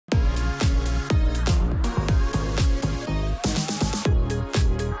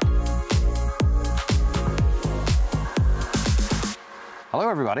Hello,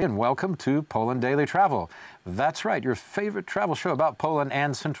 everybody, and welcome to Poland Daily Travel. That's right, your favorite travel show about Poland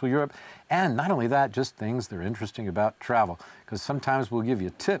and Central Europe. And not only that, just things that are interesting about travel, because sometimes we'll give you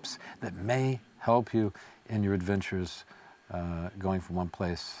tips that may help you in your adventures going from one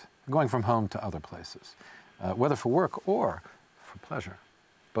place, going from home to other places, whether for work or for pleasure.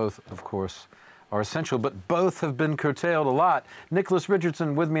 Both, of course, are essential, but both have been curtailed a lot. Nicholas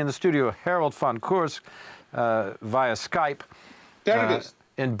Richardson with me in the studio, Harold van Kursk via Skype. There it is.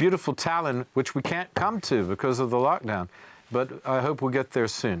 In beautiful Tallinn, which we can't come to because of the lockdown, but I hope we'll get there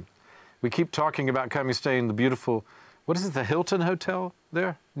soon. We keep talking about coming stay in the beautiful, what is it, the Hilton Hotel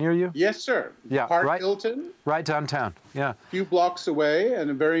there near you? Yes, sir. Yeah, Park right, Hilton. right downtown, yeah. A few blocks away and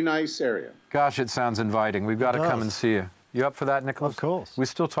a very nice area. Gosh, it sounds inviting. We've got to come and see you. You up for that, Nicholas? Of course. We're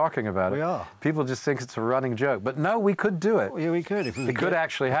still talking about it. We are. People just think it's a running joke. But no, we could do it. Well, yeah, we could. If we It could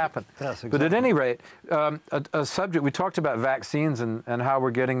actually happen. Yes, exactly. But at any rate, a subject, we talked about vaccines and how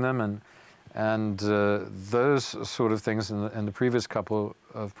we're getting them and those sort of things in the previous couple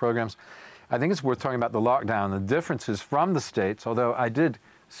of programs. I think it's worth talking about the lockdown, the differences from the States, although I did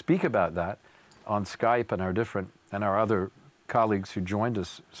speak about that on Skype, and our other colleagues who joined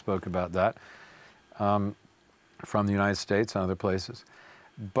us spoke about that. From the United States and other places.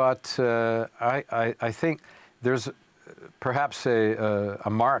 But I think there's perhaps a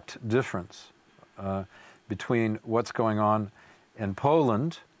marked difference between what's going on in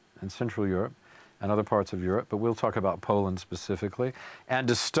Poland and Central Europe and other parts of Europe, but we'll talk about Poland specifically, and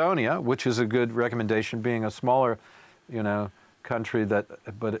Estonia, which is a good recommendation, being a smaller, country a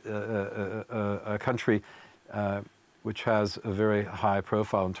country which has a very high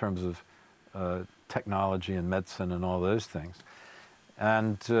profile in terms of technology and medicine and all those things,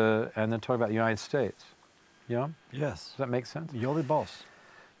 and then talk about the United States. Yeah. Yes. Does that make sense? You're the boss.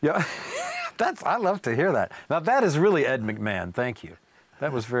 Yeah. I love to hear that. Now that is really Ed McMahon. Thank you.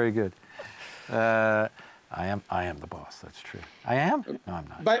 That was very good. I am the boss. That's true. I am. No, I'm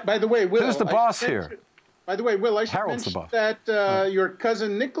not. By the way, Will. Who's the boss here? By the way, Will, I should Harold's mention the that your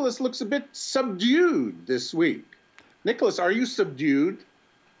cousin Nicholas looks a bit subdued this week. Nicholas, are you subdued?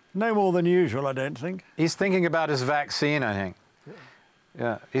 No more than usual, I don't think. He's thinking about his vaccine, I think.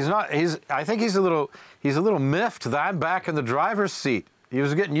 Yeah. He's not. I think he's a little miffed that I'm back in the driver's seat. He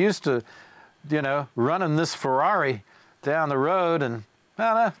was getting used to, running this Ferrari down the road, and I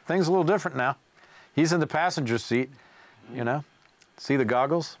don't know, things a little different now. He's in the passenger seat, See the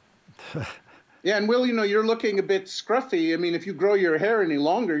goggles? Yeah, and Will, you're looking a bit scruffy. I mean, if you grow your hair any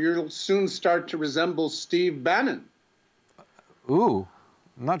longer, you'll soon start to resemble Steve Bannon. Ooh.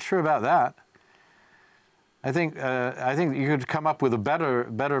 I'm not sure about that. I think you could come up with a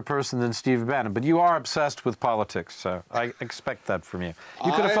better person than Steve Bannon, but you are obsessed with politics, so I expect that from you.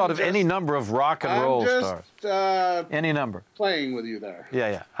 You could have thought of any number of rock and roll stars. Any number. Playing with you there.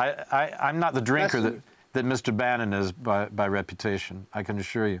 Yeah. I'm not the drinker that Mr. Bannon is by reputation, I can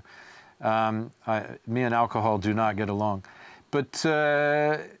assure you. Me and alcohol do not get along. But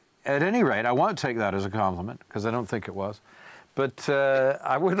at any rate, I won't take that as a compliment, because I don't think it was. But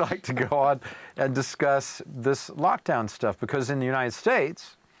I would like to go on and discuss this lockdown stuff, because in the United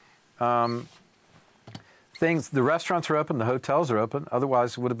States, the restaurants are open, the hotels are open.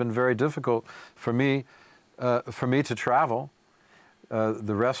 Otherwise, it would have been very difficult for me to travel.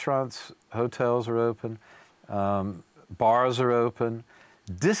 The restaurants, hotels are open, bars are open,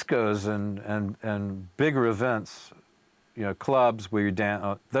 discos and bigger events, clubs where you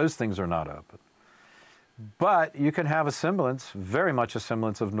dance. Those things are not open. But you can have a semblance, very much a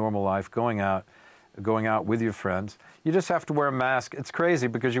semblance of normal life, going out with your friends. You just have to wear a mask. It's crazy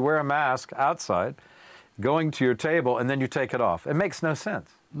because you wear a mask outside, going to your table, and then you take it off. It makes no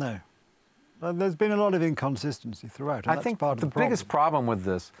sense. No. There's been a lot of inconsistency throughout. I think the biggest problem with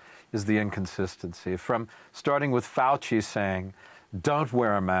this is the inconsistency, from starting with Fauci saying, don't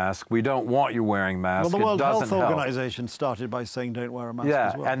wear a mask. We don't want you wearing masks. Well, the World Health help. Organization started by saying don't wear a mask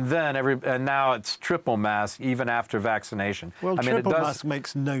as well. And then and now it's triple mask even after vaccination. Well, triple mask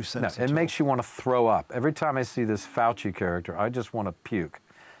makes no sense. No, it makes you want to throw up. Every time I see this Fauci character, I just want to puke.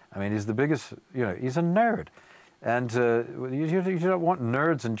 I mean, he's the biggest, he's a nerd. And you don't want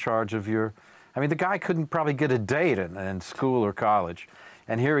nerds in charge of your... I mean, the guy couldn't probably get a date in school or college.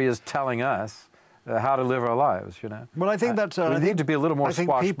 And here he is telling us how to live our lives, Well, I think that's... we need to be a little more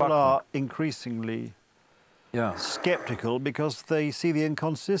swashbuckling. I think people are increasingly sceptical because they see the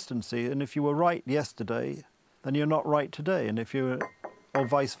inconsistency. And if you were right yesterday, then you're not right today. And or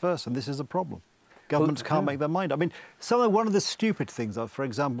vice versa. And this is a problem. Governments can't make their mind up. I mean, one of the stupid things are, for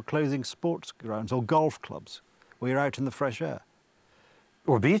example, closing sports grounds or golf clubs where you're out in the fresh air.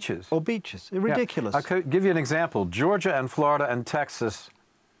 Or beaches. Or beaches. Ridiculous. Yeah. I could give you an example. Georgia and Florida and Texas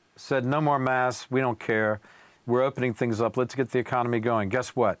said no more masks. We don't care. We're opening things up. Let's get the economy going. Guess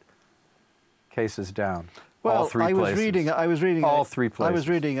what? Cases down. Well, all three places. I was reading all three places. I was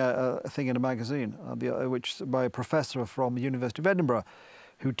reading a thing in a magazine, which by a professor from the University of Edinburgh,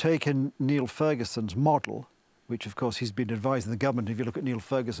 who'd taken Neil Ferguson's model, which of course he's been advising the government. If you look at Neil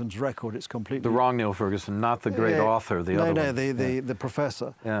Ferguson's record, it's completely the wrong Neil Ferguson, not the great author. The other one. the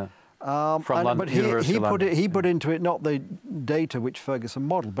professor. Yeah. From London but University of London. he put into it not the data which Ferguson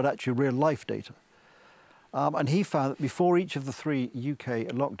modelled, but actually real life data. And he found that before each of the 3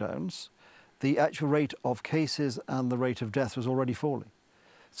 UK lockdowns, the actual rate of cases and the rate of death was already falling.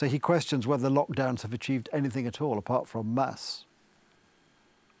 So he questions whether lockdowns have achieved anything at all apart from mass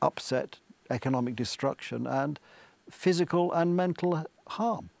upset, economic destruction and physical and mental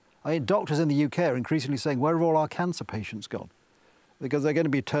harm. I mean, doctors in the UK are increasingly saying, where have all our cancer patients gone? Because they're going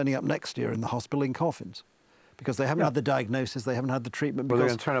to be turning up next year in the hospital in coffins. Because they haven't had the diagnosis, they haven't had the treatment. Well, they're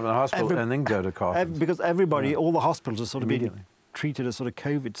going to turn up in the hospital and then go to coffins. Because everybody, all the hospitals are sort of being treated as sort of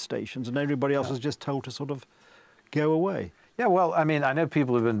COVID stations, and everybody else is just told to sort of go away. Yeah, well, I mean, I know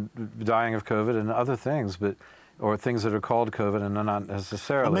people have been dying of COVID and other things, or things that are called COVID and not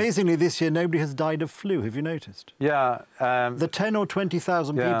necessarily. Amazingly, this year, nobody has died of flu. Have you noticed? Yeah. The 10 or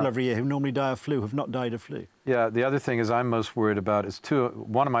 20,000 people every year who normally die of flu have not died of flu. Yeah, the other thing is I'm most worried about is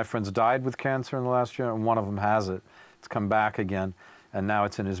one of my friends died with cancer in the last year, and one of them has it. It's come back again, and now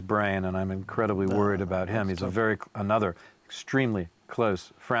it's in his brain, and I'm incredibly worried about him. He's another extremely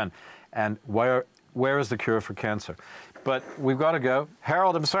close friend. And where is the cure for cancer? But we've got to go.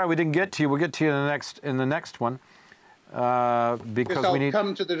 Harold, I'm sorry we didn't get to you. We'll get to you in the next one. Because I'll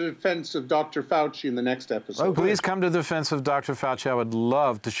come to the defense of Dr. Fauci in the next episode. Oh, please come to the defense of Dr. Fauci. I would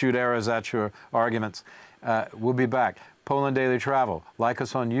love to shoot arrows at your arguments. We'll be back. Poland Daily Travel. Like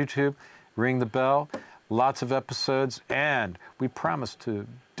us on YouTube. Ring the bell. Lots of episodes. And we promise to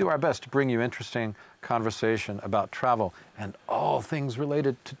do our best to bring you interesting conversation about travel and all things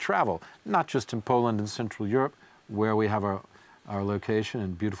related to travel. Not just in Poland and Central Europe, where we have our location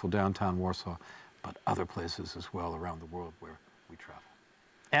in beautiful downtown Warsaw, but other places as well around the world where we travel.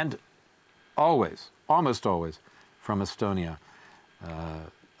 And always, almost always, from Estonia,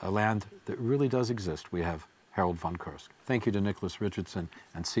 a land that really does exist. We have Harold von Kursk. Thank you to Nicholas Richardson,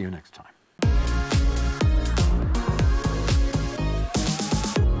 and see you next time.